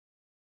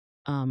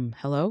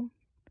Hello?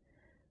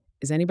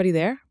 Is anybody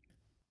there?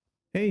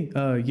 Hey,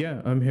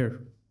 yeah, I'm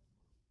here.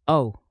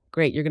 Oh,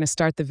 great. You're going to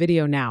start the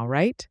video now,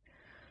 right?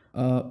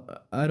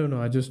 I don't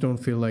know. I just don't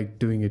feel like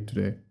doing it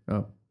today.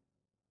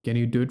 Can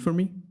you do it for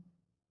me?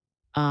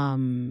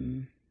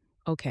 Um,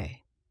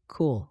 okay,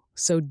 cool.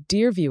 So,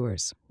 dear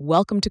viewers,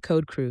 welcome to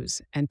Code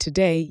Cruise. And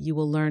today you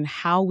will learn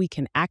how we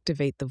can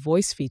activate the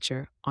voice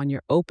feature on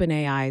your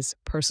OpenAI's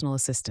personal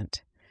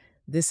assistant.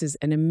 This is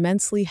an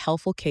immensely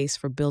helpful case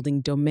for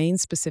building domain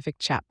specific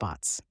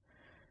chatbots.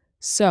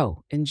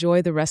 So,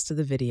 enjoy the rest of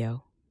the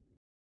video.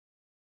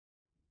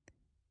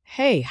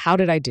 Hey, how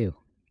did I do?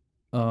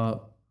 Uh,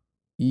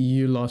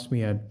 you lost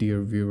me at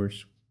dear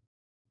viewers.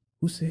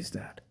 Who says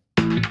that?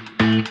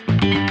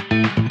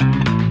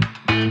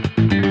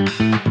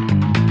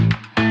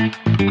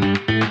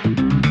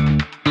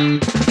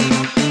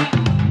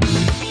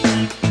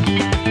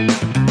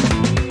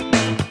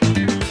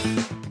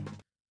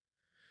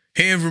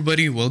 Hey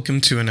everybody, welcome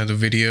to another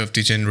video of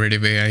the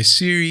Generative AI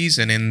series,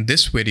 and in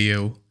this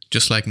video,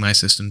 just like my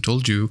assistant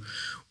told you,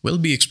 we'll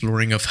be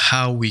exploring of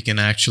how we can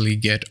actually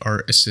get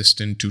our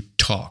assistant to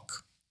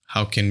talk.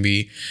 How can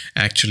we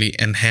actually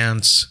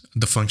enhance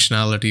the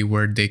functionality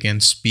where they can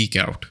speak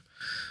out?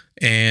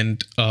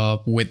 And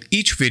with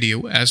each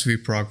video, as we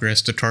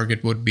progress, the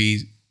target would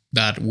be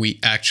that we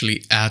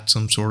actually add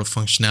some sort of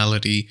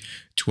functionality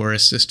to our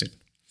assistant.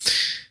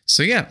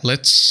 So yeah,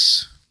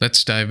 let's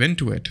dive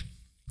into it.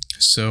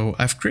 So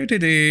I've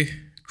created a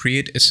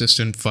create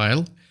assistant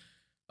file.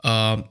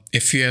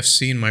 If you have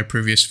seen my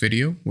previous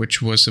video,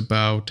 which was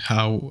about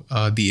how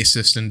the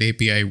assistant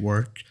API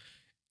worked,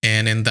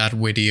 and in that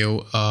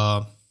video,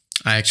 I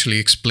actually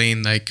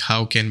explained like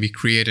how can we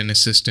create an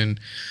assistant,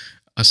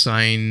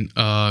 assign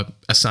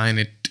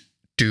it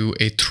to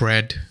a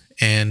thread,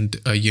 and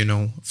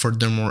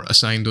furthermore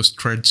assign those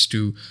threads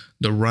to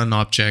the run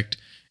object,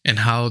 and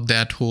how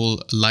that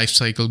whole life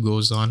cycle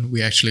goes on.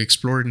 We actually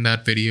explored in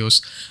that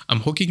videos.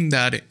 I'm hooking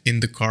that in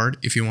the card.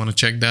 If you want to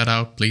check that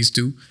out, please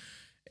do.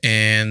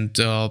 And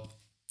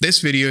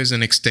this video is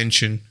an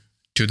extension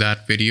to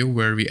that video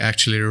where we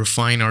actually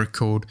refine our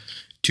code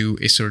to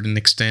a certain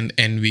extent,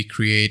 and we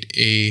create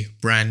a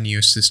brand new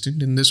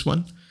assistant in this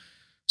one.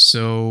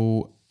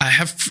 So I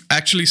have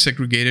actually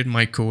segregated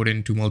my code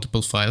into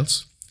multiple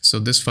files. So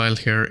this file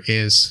here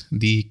is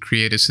the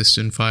create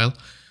assistant file.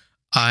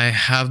 I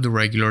have the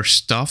regular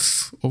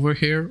stuff over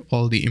here,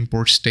 all the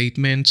import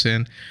statements,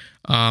 and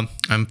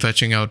I'm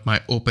fetching out my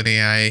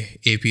OpenAI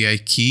API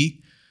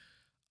key.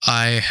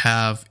 I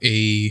have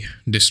a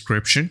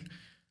description.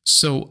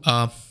 So,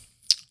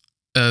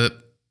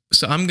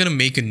 so I'm going to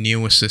make a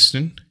new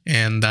assistant,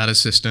 and that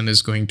assistant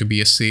is going to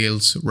be a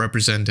sales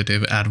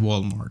representative at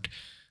Walmart.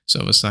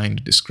 So I've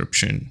assigned a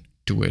description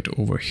to it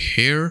over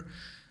here.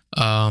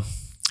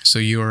 So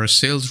you are a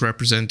sales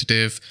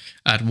representative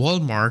at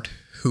Walmart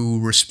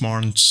who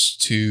responds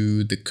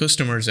to the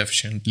customers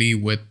efficiently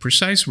with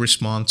precise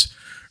response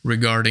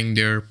regarding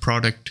their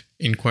product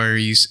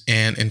inquiries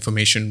and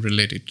information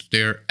related to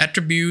their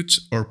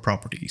attributes or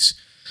properties.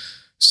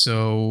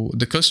 So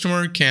the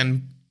customer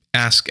can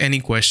ask any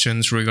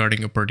questions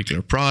regarding a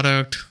particular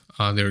product,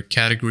 their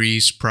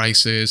categories,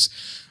 prices,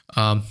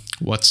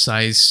 what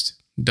size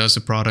does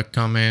the product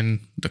come in,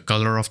 the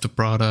color of the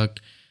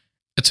product,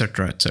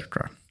 etc.,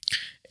 etc.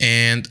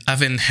 And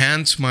I've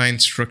enhanced my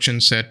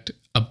instruction set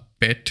a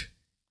bit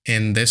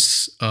in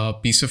this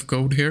piece of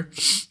code here.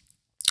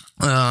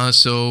 From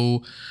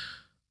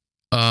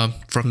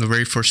the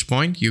very first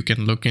point, you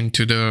can look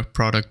into the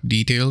product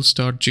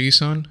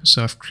details.json.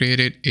 So I've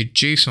created a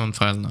JSON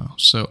file now.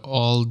 So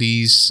all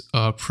these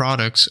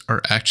products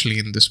are actually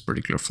in this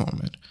particular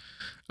format.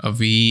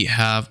 We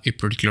have a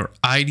particular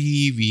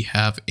ID, we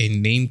have a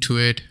name to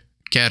it,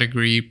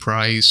 category,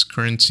 price,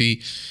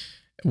 currency,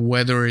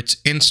 whether it's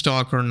in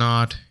stock or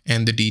not,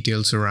 and the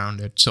details around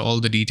it. So all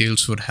the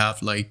details would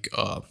have like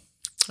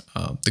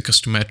the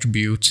custom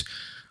attributes.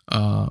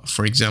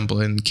 For example,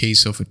 in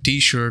case of a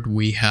t-shirt,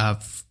 we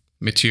have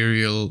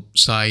material,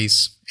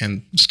 size,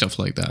 and stuff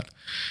like that.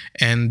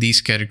 And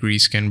these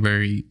categories can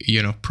vary,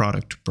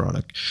 product to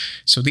product.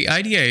 So the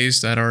idea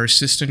is that our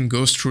assistant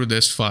goes through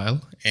this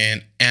file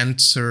and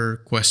answer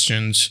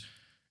questions,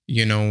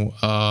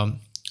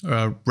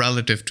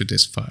 relative to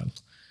this file.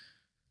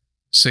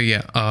 So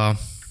yeah,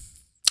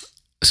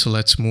 so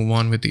let's move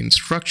on with the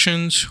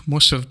instructions.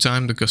 Most of the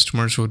time, the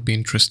customers would be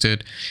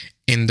interested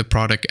in the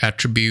product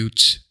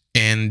attributes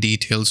and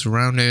details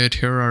around it.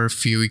 Here are a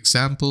few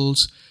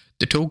examples.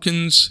 The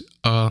tokens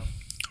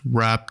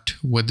wrapped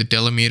with the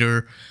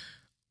delimiter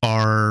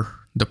are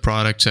the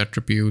product's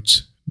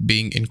attributes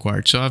being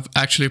inquired. So I've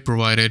actually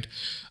provided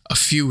a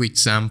few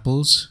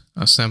examples,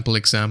 sample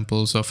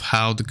examples of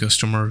how the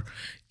customer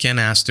can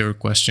ask their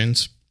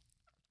questions.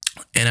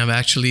 And I've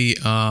actually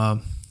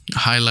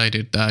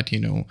highlighted that,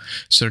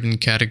 certain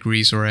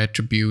categories or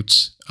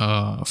attributes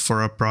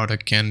for a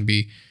product can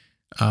be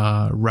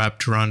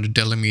wrapped around a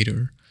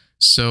delimiter.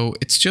 So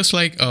it's just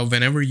like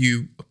whenever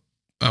you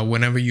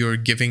whenever you're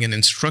giving an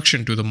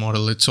instruction to the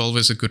model, it's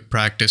always a good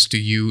practice to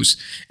use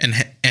an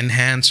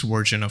enhanced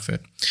version of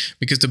it,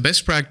 because the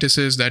best practice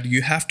is that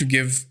you have to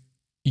give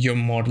your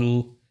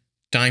model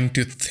time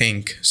to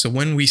think. So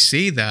when we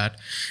say that,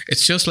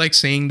 it's just like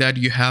saying that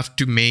you have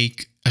to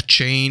make a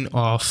chain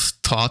of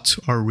thoughts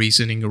or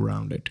reasoning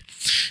around it.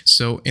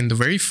 So in the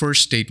very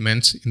first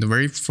statements, in the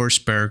very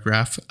first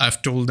paragraph,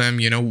 I've told them,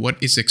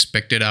 what is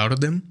expected out of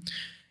them.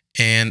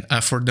 And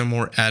I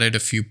furthermore added a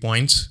few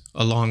points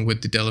along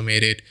with the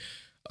delimited,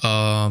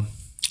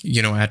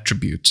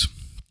 attributes,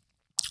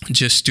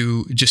 just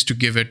to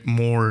give it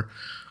more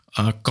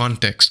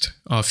context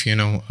of,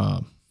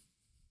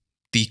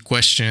 the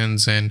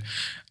questions and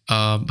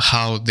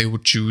how they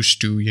would choose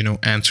to,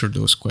 answer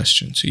those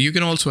questions. So you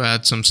can also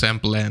add some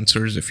sample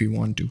answers if you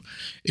want to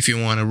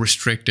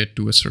restrict it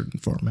to a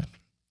certain format.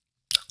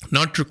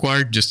 Not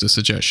required, just a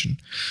suggestion.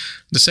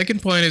 The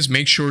second point is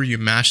make sure you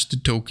match the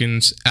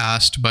tokens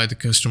asked by the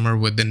customer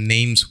with the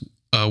names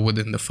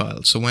within the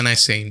file. So when I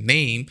say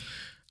name,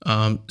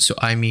 so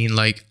I mean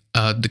like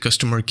the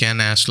customer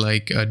can ask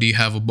like, do you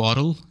have a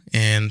bottle?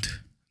 And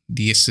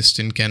the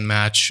assistant can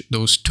match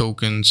those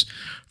tokens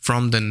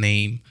from the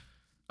name.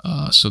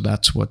 So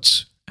that's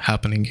what's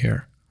happening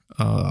here.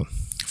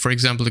 For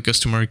example, the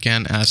customer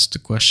can ask the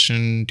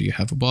question, do you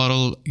have a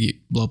bottle?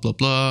 Blah, blah,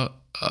 blah.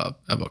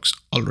 I've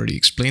already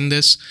explained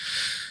this.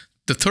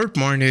 The third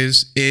point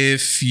is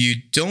if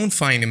you don't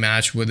find a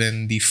match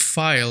within the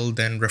file,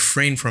 then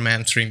refrain from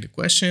answering the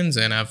questions,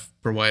 and I've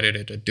provided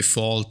it a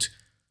default,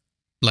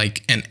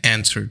 like an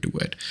answer to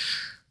it.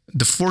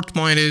 The fourth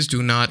point is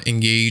do not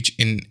engage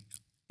in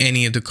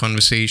any of the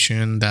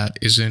conversation that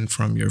isn't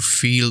from your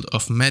field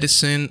of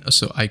medicine.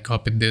 So I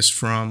copied this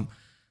from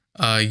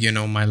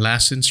my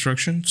last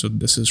instruction. So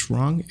this is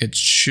wrong. It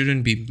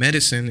shouldn't be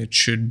medicine. It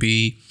should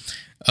be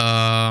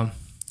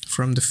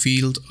from the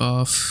field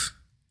of,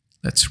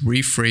 let's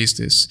rephrase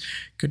this,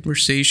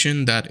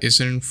 conversation that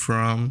isn't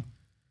from,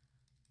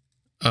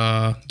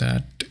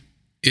 that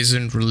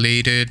isn't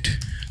related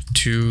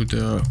to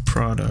the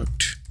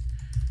product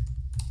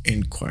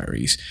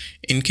inquiries.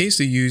 In case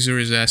the user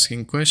is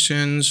asking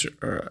questions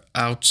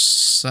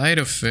outside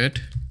of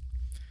it,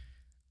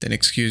 then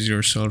excuse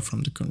yourself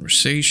from the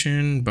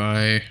conversation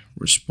by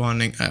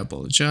responding, I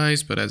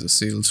apologize, but as a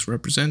sales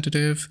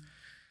representative,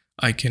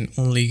 I can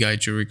only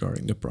guide you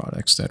regarding the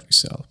products that we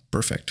sell.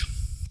 Perfect.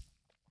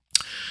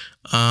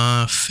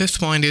 Fifth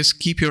point is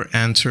keep your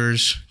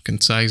answers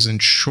concise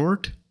and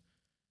short.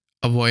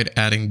 Avoid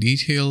adding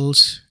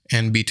details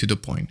and be to the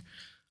point.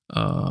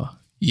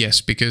 Yes,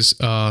 because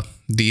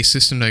the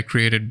assistant I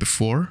created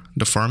before,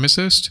 the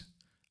pharmacist,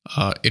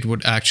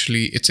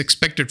 it's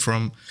expected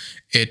from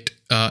it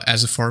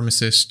as a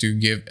pharmacist to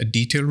give a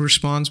detailed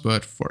response,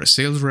 but for a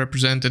sales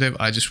representative,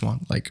 I just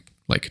want like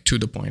to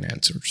the point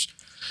answers.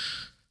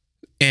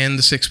 And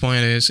the sixth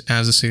point is,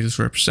 as a sales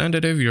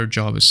representative, your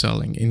job is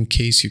selling. In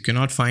case you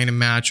cannot find a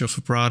match of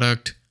a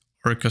product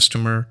or a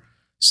customer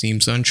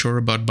seems unsure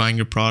about buying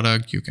your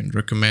product, you can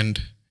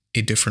recommend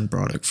a different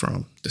product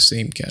from the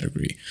same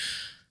category.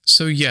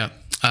 So yeah,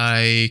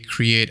 I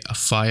create a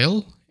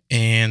file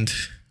and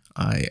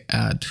I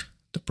add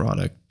the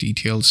product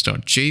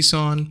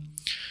details.json.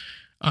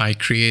 I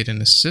create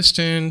an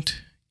assistant.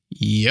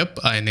 Yep,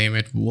 I name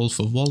it Wolf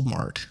of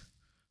Walmart.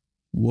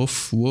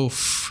 Woof,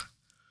 woof.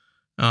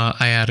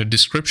 I add a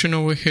description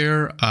over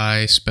here.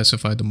 I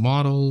specify the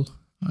model.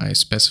 I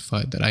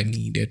specify that I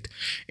need it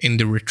in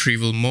the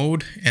retrieval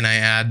mode, and I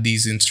add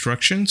these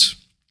instructions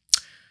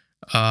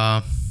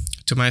to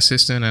my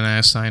assistant, and I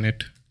assign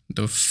it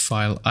the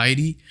file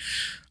ID.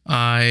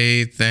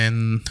 I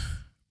then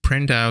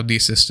print out the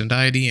assistant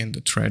ID and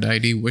the thread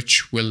ID,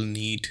 which will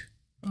need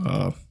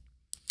to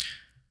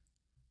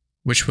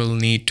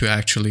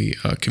actually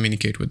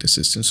communicate with the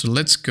assistant. So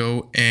let's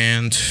go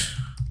and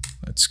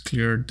let's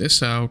clear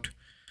this out.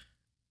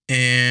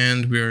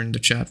 And we're in the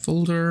chat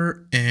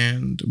folder,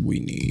 and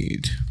we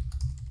need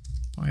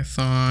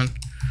Python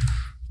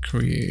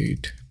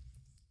create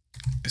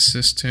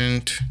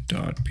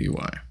assistant.py.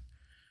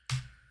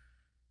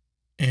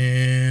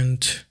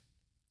 And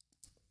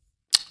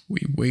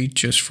we wait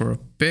just for a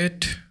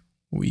bit.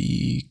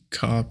 We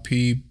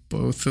copy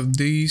both of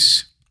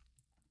these.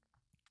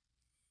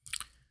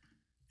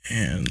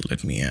 And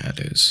let me add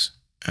this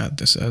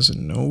as a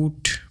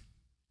note.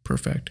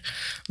 Perfect.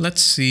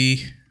 Let's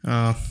see.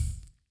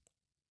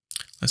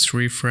 Let's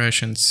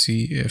refresh and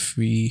see if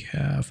we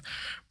have.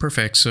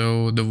 Perfect.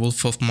 So the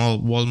Wolf of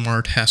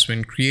Walmart has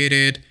been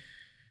created.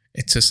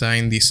 It's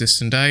assigned the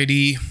assistant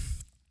ID.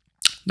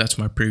 That's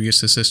my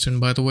previous assistant,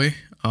 by the way.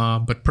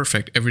 But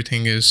perfect.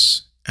 Everything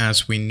is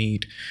as we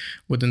need.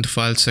 Within the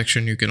file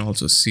section, you can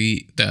also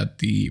see that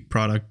the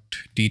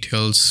product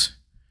details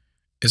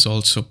is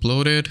also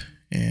uploaded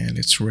and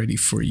it's ready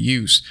for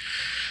use.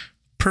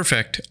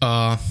 Perfect.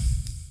 So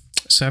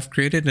I've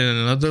created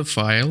another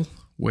file,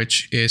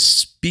 which is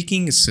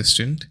speaking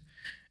assistant,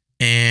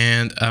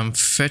 and I'm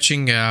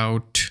fetching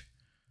out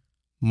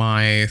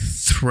my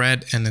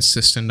thread and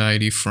assistant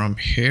ID from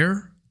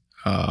here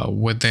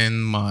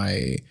within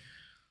my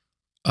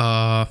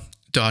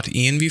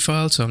 .env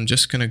file. So I'm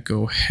just going to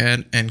go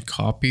ahead and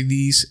copy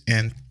these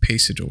and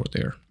paste it over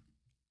there.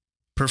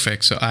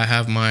 Perfect. So I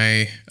have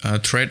my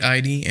thread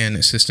ID and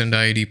assistant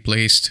ID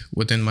placed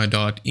within my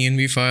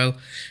 .env file,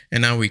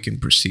 and now we can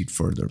proceed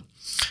further.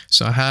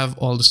 So I have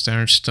all the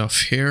standard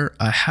stuff here.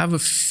 I have a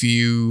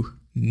few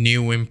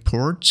new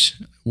imports,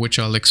 which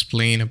I'll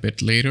explain a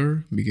bit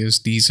later, because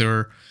these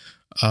are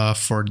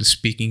for the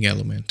speaking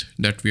element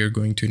that we are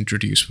going to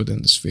introduce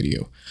within this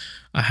video.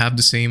 I have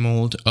the same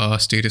old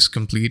status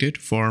completed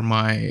for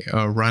my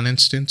run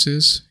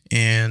instances,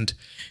 and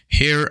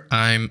here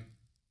I'm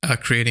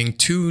creating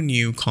two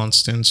new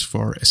constants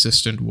for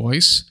assistant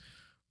voice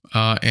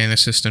and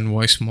assistant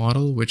voice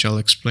model, which I'll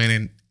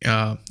explain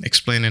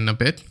in a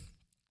bit.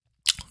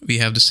 We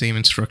have the same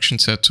instruction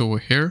sets over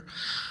here,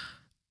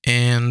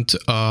 and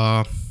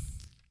I've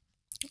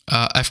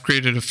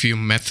created a few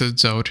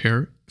methods out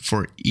here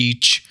for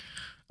each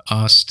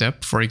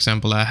step. For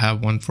example, I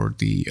have one for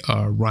the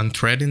run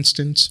thread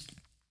instance.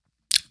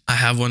 I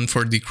have one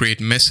for the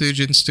create message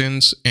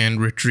instance and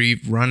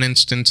retrieve run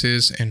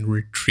instances and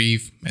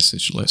retrieve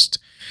message list.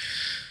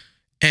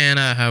 And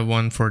I have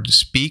one for the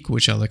speak,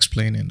 which I'll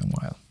explain in a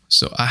while.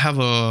 So I have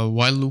a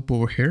while loop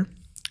over here,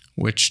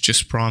 which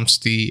just prompts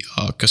the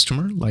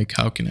customer, like,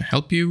 how can I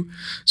help you?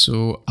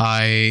 So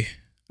I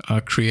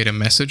create a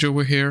message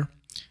over here.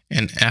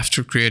 And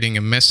after creating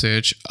a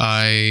message,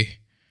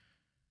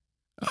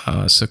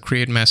 so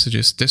create message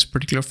is this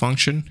particular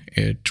function.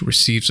 It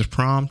receives a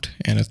prompt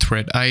and a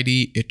thread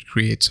ID. It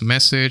creates a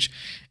message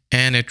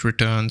and it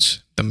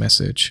returns the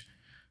message.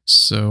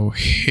 So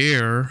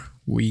here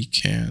we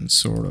can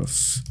sort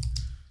of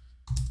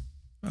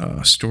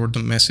store the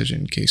message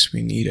in case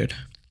we need it.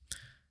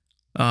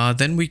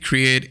 Then we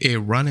create a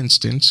run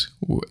instance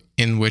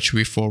in which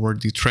we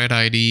forward the thread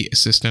ID,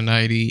 assistant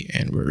ID,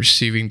 and we're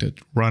receiving the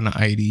run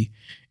ID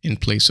in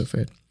place of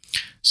it.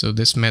 So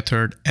this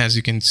method, as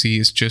you can see,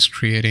 is just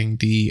creating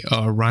the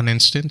run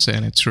instance,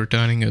 and it's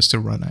returning us the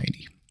run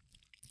ID,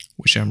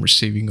 which I'm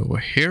receiving over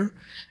here,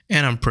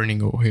 and I'm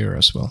printing over here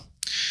as well.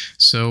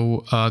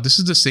 So this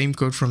is the same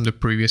code from the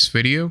previous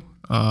video.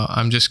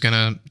 I'm just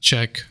gonna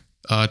check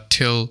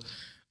till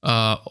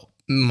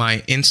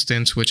my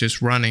instance, which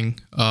is running,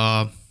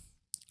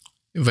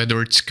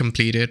 whether it's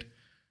completed.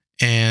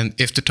 And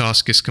if the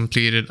task is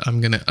completed,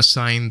 I'm gonna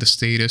assign the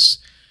status,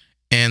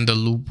 and the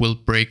loop will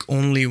break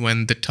only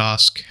when the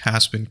task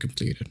has been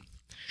completed.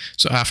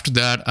 So after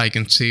that, I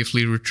can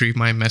safely retrieve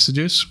my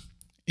messages,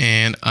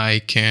 and I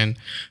can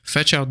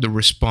fetch out the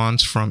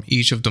response from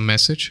each of the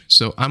message.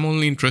 So I'm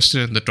only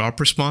interested in the top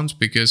response,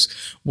 because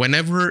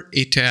whenever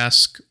a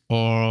task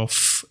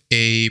of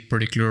a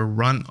particular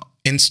run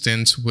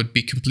instance would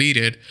be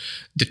completed,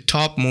 the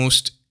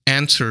topmost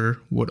answer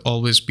would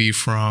always be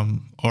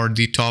from, or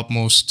the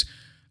topmost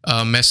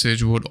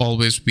message would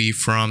always be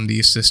from the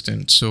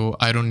assistant. So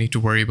I don't need to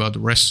worry about the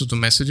rest of the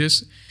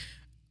messages.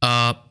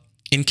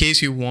 In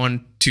case you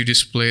want to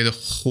display the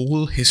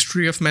whole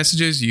history of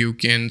messages, you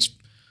can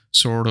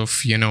sort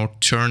of,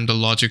 turn the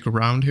logic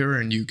around here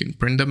and you can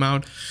print them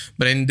out.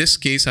 But in this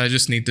case, I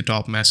just need the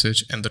top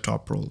message and the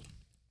top role.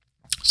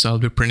 So I'll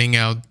be printing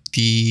out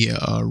the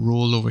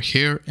role over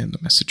here and the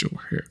message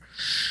over here.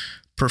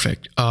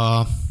 Perfect.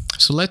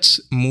 So let's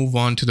move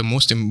on to the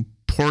most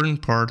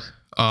important part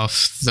of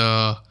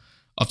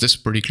this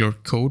particular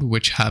code,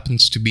 which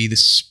happens to be the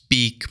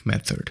speak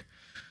method.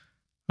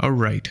 All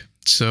right.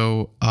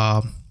 So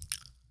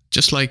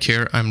just like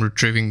here, I'm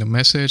retrieving the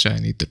message. I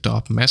need the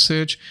top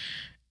message,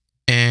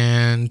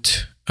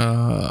 and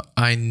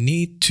I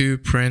need to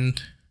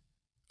print.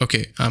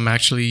 Okay, I'm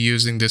actually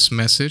using this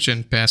message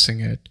and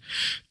passing it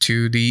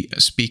to the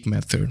speak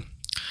method.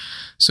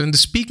 So in the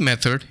speak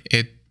method,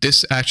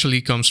 this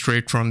actually comes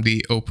straight from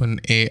the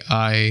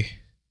OpenAI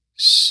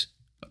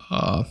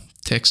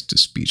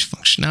text-to-speech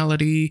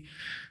functionality.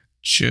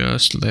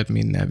 Just let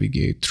me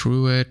navigate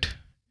through it.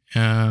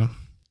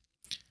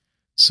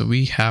 So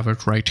we have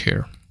it right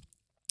here.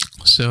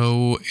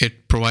 So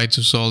it provides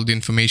us all the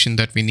information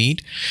that we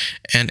need,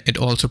 and it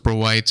also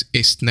provides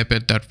a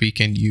snippet that we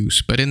can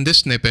use. But in this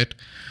snippet,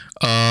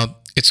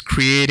 it's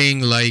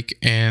creating like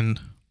an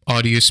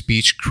audio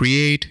speech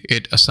create.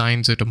 It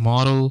assigns it a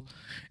model.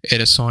 It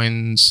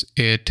assigns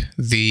it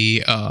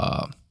the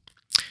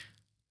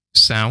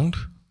sound,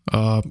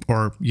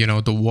 or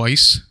the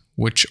voice,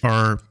 which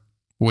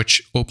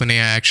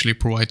OpenAI actually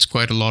provides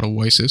quite a lot of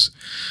voices.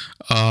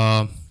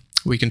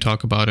 We can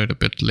talk about it a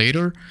bit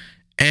later.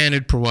 And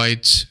it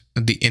provides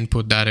the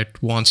input that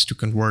it wants to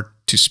convert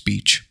to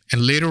speech.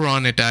 And later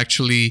on, it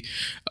actually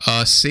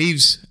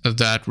saves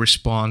that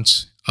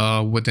response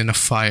within a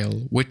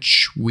file,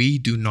 which we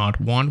do not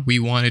want. We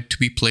want it to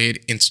be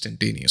played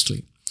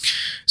instantaneously.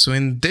 So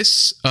in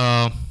this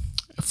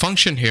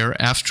function here,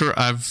 after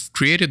I've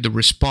created the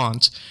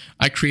response,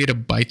 I create a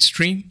byte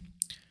stream,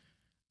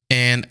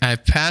 and I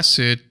pass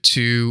it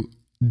to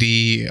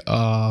the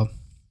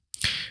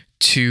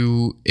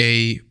to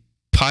a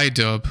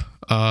PyDub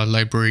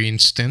library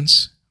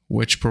instance,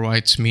 which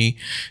provides me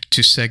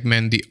to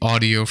segment the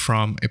audio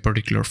from a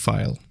particular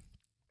file.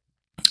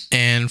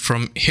 And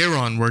from here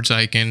onwards,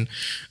 I can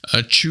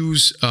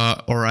choose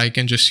or I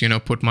can just,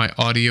 put my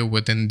audio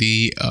within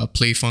the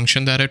play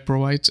function that it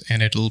provides,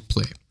 and it'll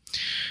play.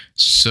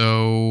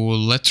 So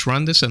let's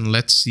run this and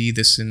let's see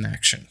this in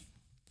action.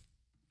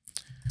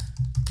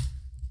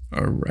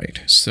 All right,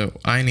 so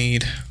I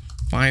need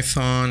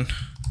Python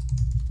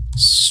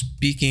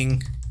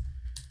speaking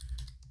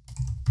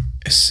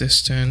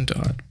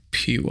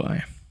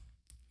assistant.py.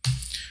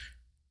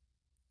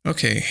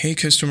 Okay, hey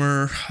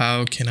customer,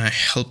 how can I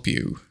help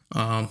you?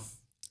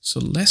 So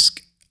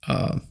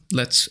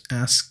let's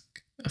ask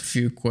a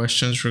few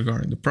questions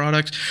regarding the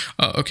product.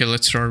 Okay,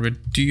 let's start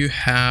with, do you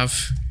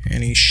have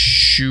any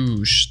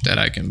shoes that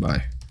I can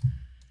buy?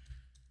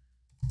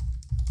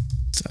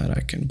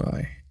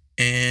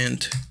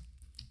 And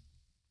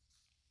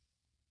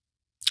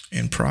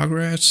in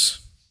progress,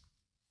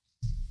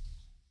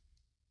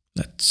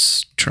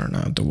 let's turn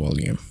out the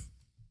volume.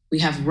 We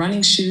have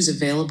running shoes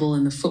available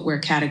in the footwear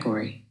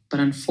category, but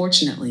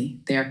unfortunately,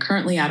 they are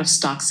currently out of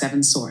stock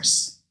 7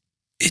 source.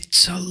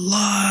 It's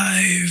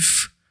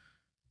alive.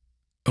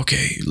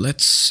 Okay,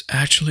 let's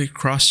actually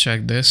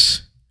cross-check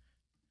this.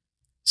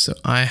 So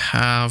I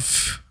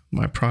have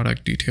my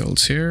product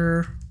details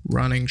here,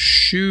 running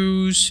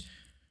shoes,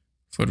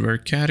 footwear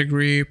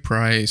category,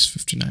 price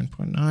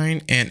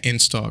 59.9, and in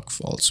stock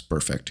false.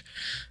 Perfect.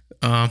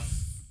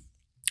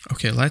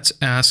 Okay, let's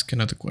ask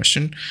another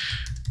question.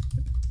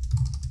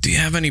 Do you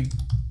have any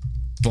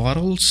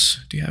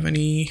bottles? Do you have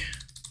any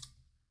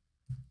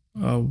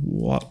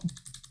what?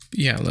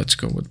 Yeah, let's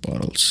go with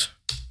bottles.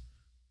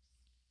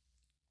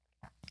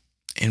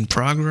 In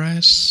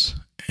progress,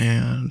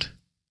 and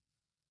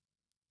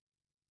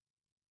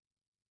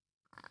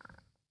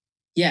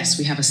yes,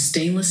 we have a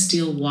stainless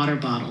steel water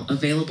bottle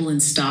available in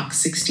stock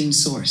 16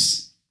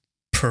 source.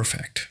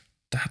 Perfect.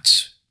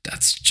 That's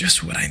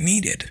just what I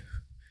needed.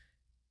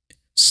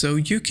 So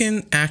you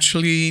can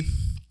actually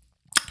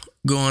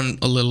go on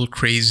a little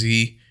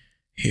crazy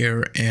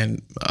here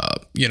and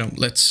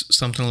let's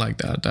something like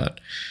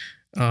that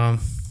I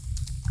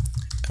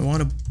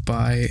want to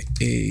buy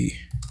a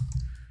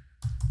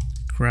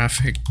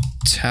graphic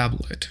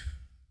tablet.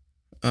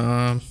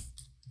 Do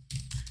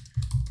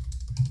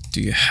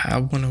you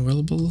have one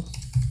available?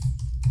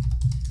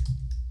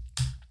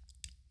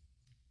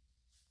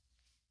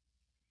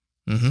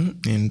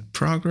 In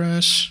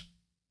progress.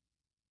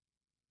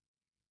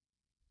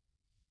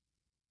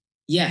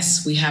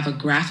 Yes, we have a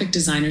graphic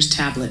designer's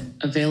tablet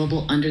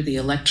available under the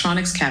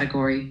electronics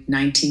category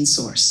 19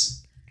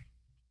 source.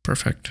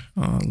 Perfect.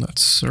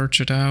 Let's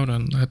search it out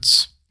and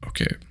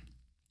okay.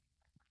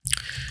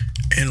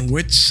 And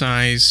which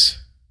size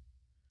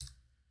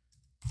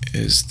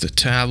is the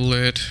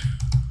tablet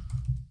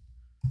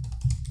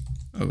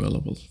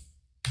available?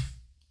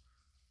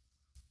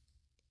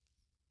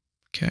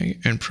 Okay,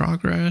 in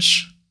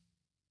progress.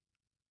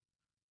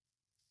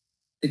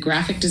 The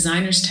graphic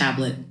designer's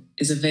tablet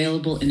is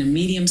available in a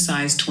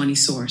medium-sized 20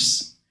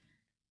 source.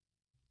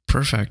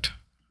 Perfect.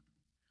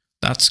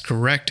 That's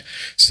correct.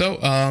 So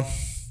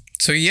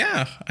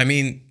yeah, I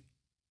mean,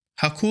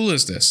 how cool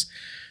is this?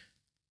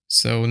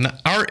 So now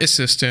our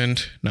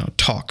assistant now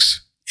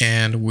talks,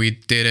 and we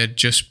did it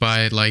just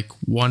by like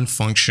one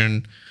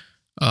function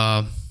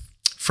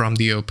from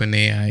the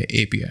OpenAI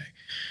API.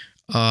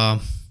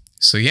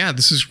 So yeah,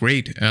 this is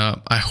great.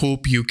 I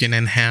hope you can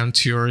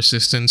enhance your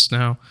assistants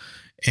now,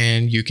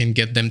 and you can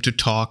get them to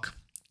talk,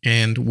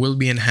 and we'll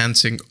be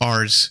enhancing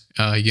ours,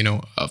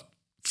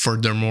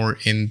 furthermore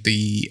in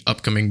the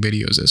upcoming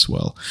videos as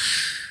well.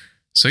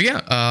 So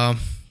yeah,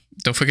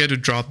 don't forget to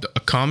drop a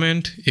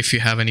comment if you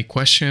have any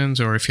questions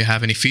or if you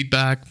have any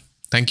feedback.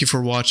 Thank you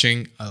for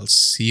watching. I'll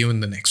see you in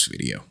the next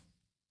video.